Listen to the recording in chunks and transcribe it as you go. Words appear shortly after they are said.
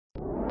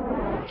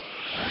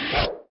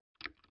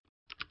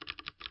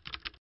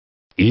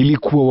Ili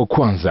kuwa wa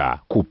kwanza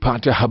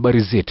kupata habari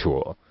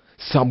zetu,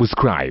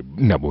 subscribe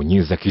na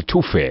bonyeza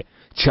kitufe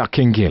cha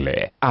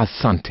kengele.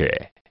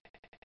 Asante.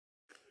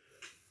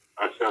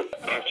 Asante.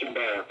 Bahati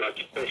mbaya,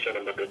 bahati pesa na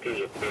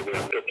matatizo kidogo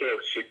yametokea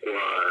usiku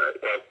wa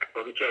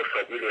kuamkia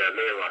alfajiri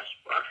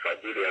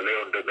ya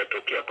leo ndio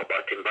imetokea kwa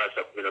bahati mbaya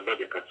saa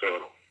 11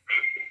 kasoro.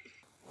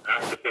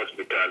 Hapa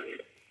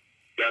hospitali.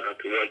 Jana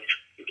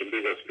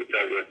tulikimbiza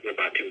hospitali ya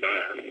bahati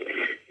mbaya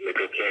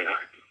imetokea.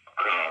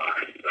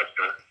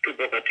 Sasa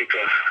tupo katika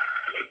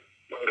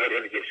mangalia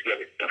ni jinsi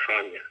gani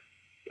tutafanya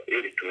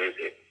ili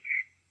tuweze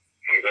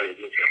angalia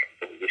jinsi ya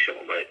kupumzisha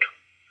mama yetu.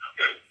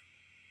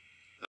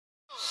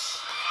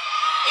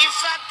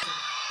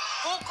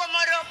 Huko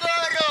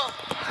Morogoro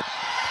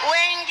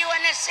wengi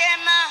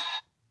wanasema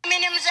mimi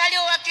ni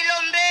mzaliwa wa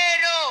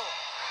Kilombero.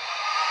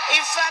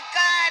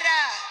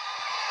 Ifakara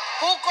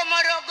huko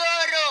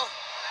Morogoro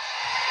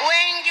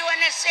wengi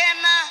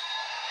wanasema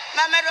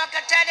mama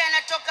Rwagatare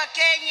anatoka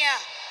Kenya.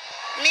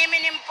 Mimi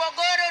ni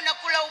Mpogoro na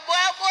kula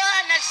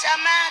ubwabwa na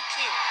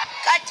samaki.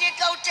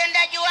 Katika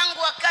utendaji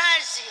wangu wa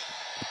kazi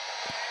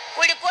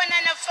kulikuwa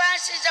na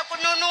nafasi za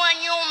kununua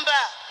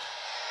nyumba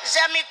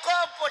za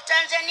mikopo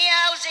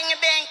Tanzania Housing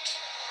Bank,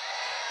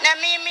 na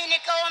mimi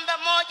nikaomba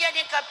moja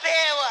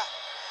nikapewa,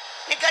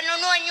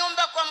 nikanunua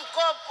nyumba kwa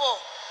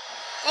mkopo.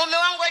 Mume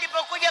wangu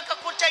alipokuja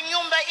akakuta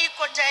nyumba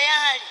iko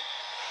tayari,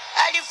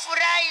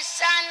 alifurahi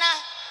sana,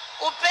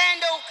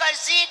 upendo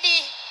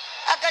ukazidi,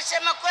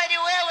 akasema kweli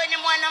wewe ni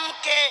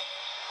mwanamke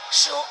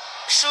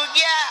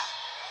shujaa.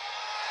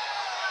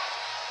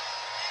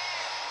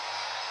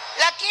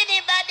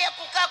 Lakini baada ya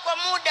kukaa kwa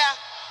muda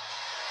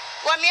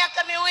wa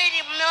miaka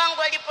miwili, mume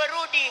wangu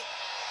aliporudi,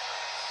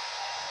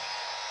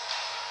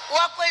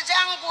 wakwe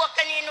zangu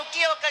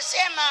wakaniinukia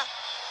wakasema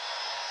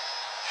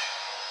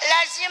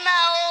lazima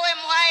aoe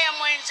mhaya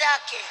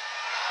mwenzake.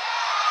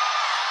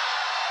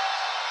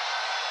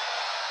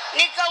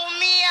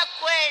 Nikaumia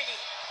kweli.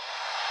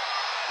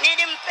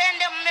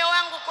 Nilimpenda mume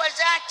wangu kwa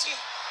dhati.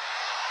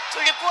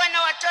 Tulikuwa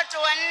na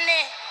watoto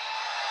 4.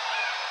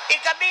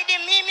 Ikabidi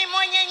mimi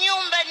mwenye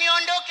nyumba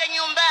niondoke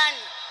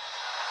nyumbani.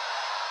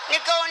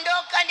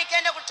 Nikaondoka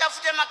nikaenda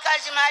kutafuta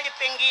makazi mahali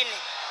pengine.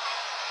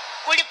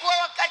 Kulikuwa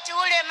wakati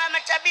ule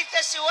mama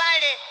Tabitha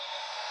Siwale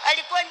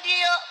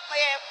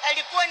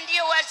alikuwa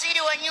ndio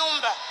waziri wa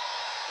nyumba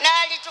na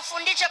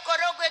alitufundisha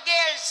Korogwe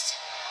Girls.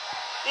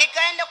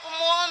 Nikaenda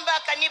kumuomba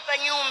akanipa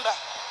nyumba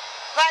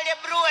pale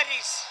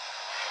Breweries.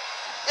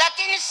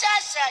 Lakini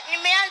sasa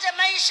nimeanza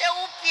maisha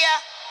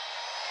upya.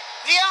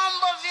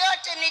 Vyombo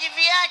vyote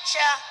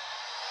niliviacha.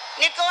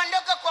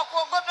 Nikaondoka kwa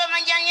kuogopa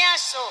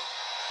manyanyaso.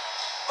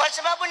 Kwa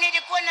sababu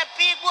nilikuwa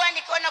napigwa,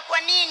 nikaona kwa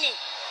nini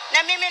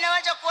na mimi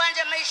naweza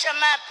kuanza maisha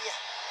mapya.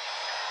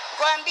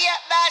 Kuambia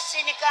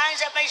basi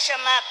nikaanza maisha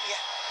mapya.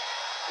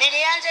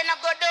 Nilianza na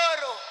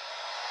godoro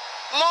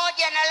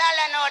moja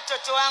nalala na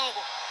watoto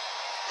wangu.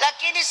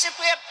 Lakini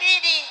siku ya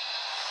pili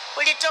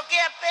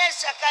kulitokea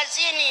pesa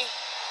kazini.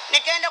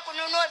 Nikaenda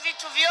kununua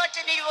vitu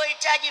vyote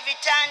nilivyohitaji,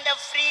 vitanda,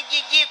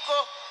 friji,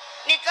 jiko.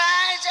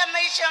 Nikaanza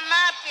maisha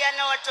mapya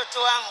na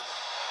watoto wangu.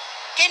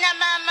 Kina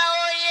mama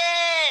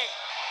oye!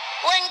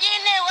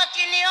 Wengine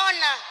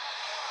wakiniona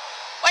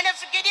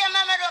wanafikiria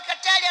mama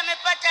Rwagatare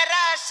amepata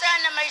raha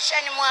sana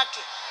maishani mwake.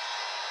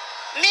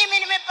 Mimi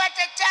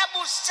nimepata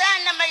tabu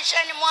sana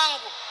maishani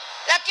mwangu,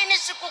 lakini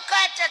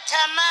sikukata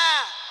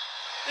tamaa.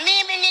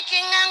 Mimi ni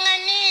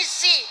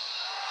king'ang'anizi.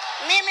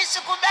 Mimi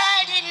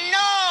sikubali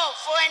no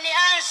for an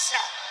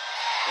answer.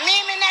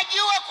 Mimi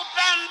najua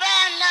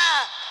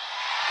kupambana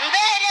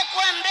mbele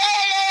kwa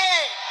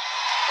mbele,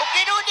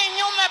 ukirudi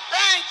nyuma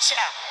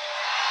pancha.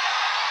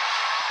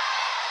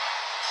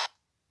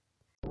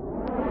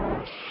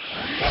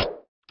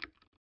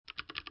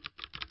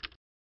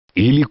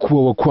 Ili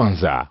kuwa wa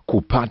kwanza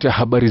kupata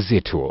habari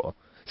zetu,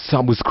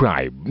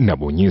 subscribe na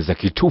bonyeza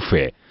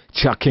kitufe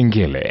cha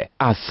kengele.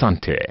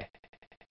 Asante.